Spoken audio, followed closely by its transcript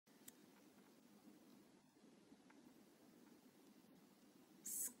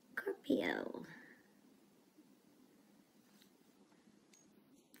Scorpio.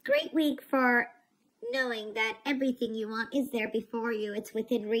 Great week for knowing that everything you want is there before you. It's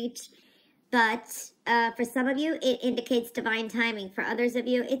within reach. But for some of you, it indicates divine timing. For others of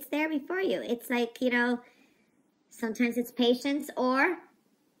you, it's there before you. It's like, you know, sometimes it's patience, or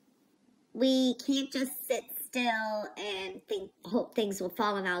we can't just sit still and hope things will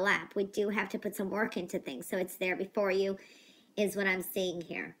fall in our lap. We do have to put some work into things. So it's there before you is what I'm seeing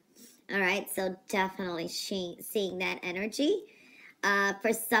here. All right, so definitely seeing that energy.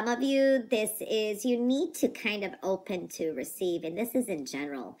 For some of you, this is, you need to kind of open to receive. And this is in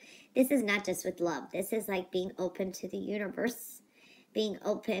general. This is not just with love. This is like being open to the universe, being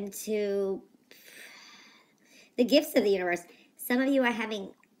open to the gifts of the universe. Some of you are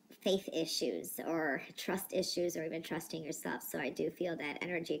having faith issues or trust issues, or even trusting yourself. So I do feel that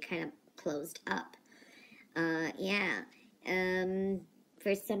energy kind of closed up. Yeah.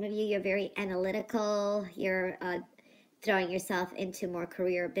 For some of you, you're very analytical. You're throwing yourself into more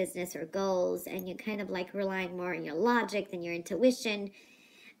career, business, or goals, and you're kind of like relying more on your logic than your intuition,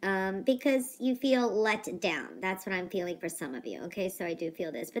 because you feel let down. That's what I'm feeling for some of you. Okay, so I do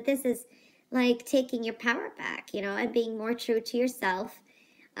feel this, but this is like taking your power back, you know, and being more true to yourself.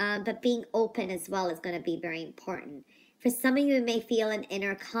 But being open as well is going to be very important. For some of you, you may feel an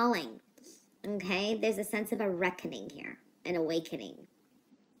inner calling. Okay, there's a sense of a reckoning here, an awakening.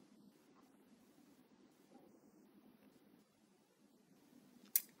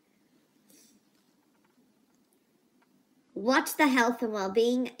 Watch the health and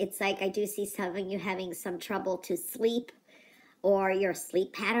well-being. It's like I do see some of you having some trouble to sleep, or your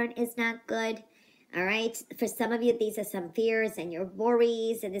sleep pattern is not good. All right. For some of you, these are some fears and your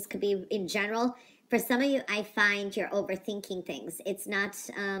worries, and this could be in general. For some of you, I find you're overthinking things. It's not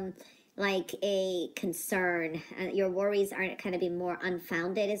like a concern. Your worries are kind of be more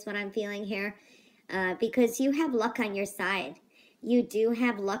unfounded is what I'm feeling here, because you have luck on your side. You do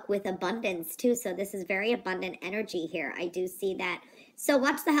have luck with abundance too. So this is very abundant energy here. I do see that. So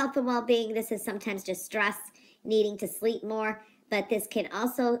watch the health and well-being. This is sometimes just stress, needing to sleep more. But this can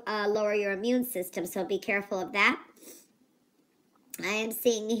also lower your immune system, so be careful of that. I am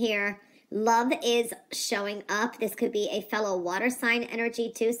seeing here, love is showing up. This could be a fellow water sign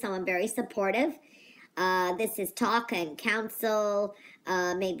energy too, someone very supportive. This is talk and counsel,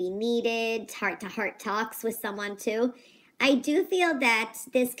 maybe needed, heart-to-heart talks with someone too. I do feel that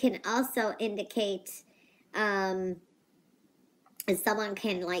this can also indicate someone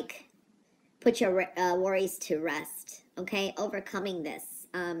can like put your worries to rest. Okay, overcoming this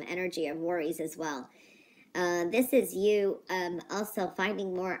energy of worries as well. This is you also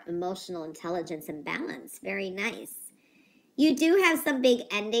finding more emotional intelligence and balance. Very nice. You do have some big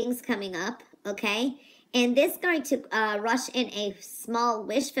endings coming up, okay? And this is going to rush in a small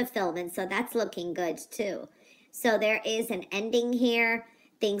wish fulfillment, so that's looking good too. So there is an ending here.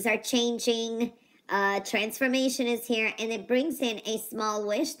 Things are changing. Transformation is here, and it brings in a small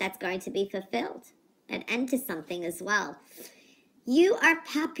wish that's going to be fulfilled. An end to something as well. You are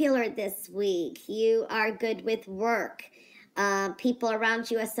popular this week. You are good with work. People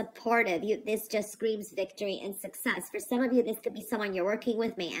around you are supportive. This just screams victory and success. For some of you, this could be someone you're working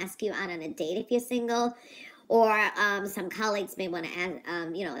with may ask you out on a date if you're single, or some colleagues may want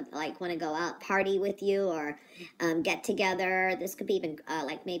to, you know, like want to go out party with you, or get together. This could be even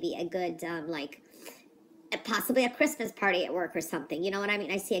like maybe a good like possibly a Christmas party at work or something. You know what I mean?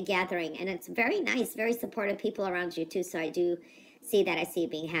 I see a gathering, and it's very nice, very supportive people around you too. So I do see that. I see you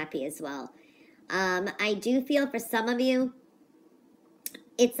being happy as well. I do feel for some of you,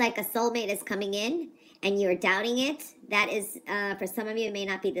 it's like a soulmate is coming in and you're doubting it. That is, for some of you, it may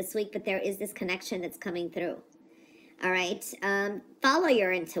not be this week, but there is this connection that's coming through. All right. Follow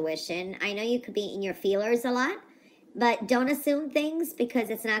your intuition. I know you could be in your feelers a lot, but don't assume things, because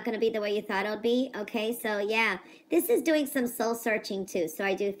it's not going to be the way you thought it would be. Okay, so yeah, this is doing some soul searching too. So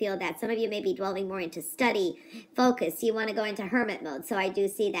I do feel that some of you may be dwelling more into study, focus. You want to go into hermit mode. So I do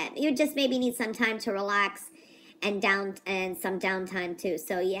see that. You just maybe need some time to relax and some downtime too.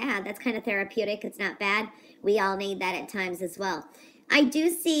 So yeah, that's kind of therapeutic. It's not bad. We all need that at times as well. I do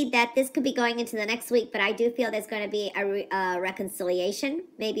see that this could be going into the next week, but I do feel there's going to be a reconciliation,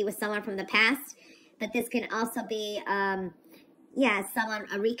 maybe with someone from the past. But this can also be, yeah, someone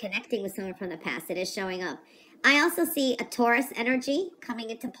reconnecting with someone from the past. It is showing up. I also see a Taurus energy coming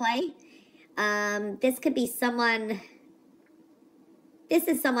into play. This could be someone, this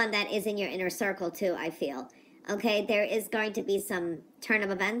is someone that is in your inner circle too, I feel. Okay, there is going to be some turn of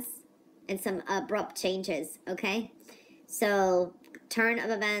events and some abrupt changes, okay? So turn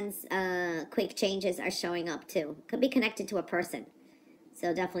of events, quick changes are showing up too. Could be connected to a person.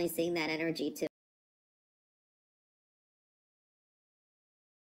 So definitely seeing that energy too.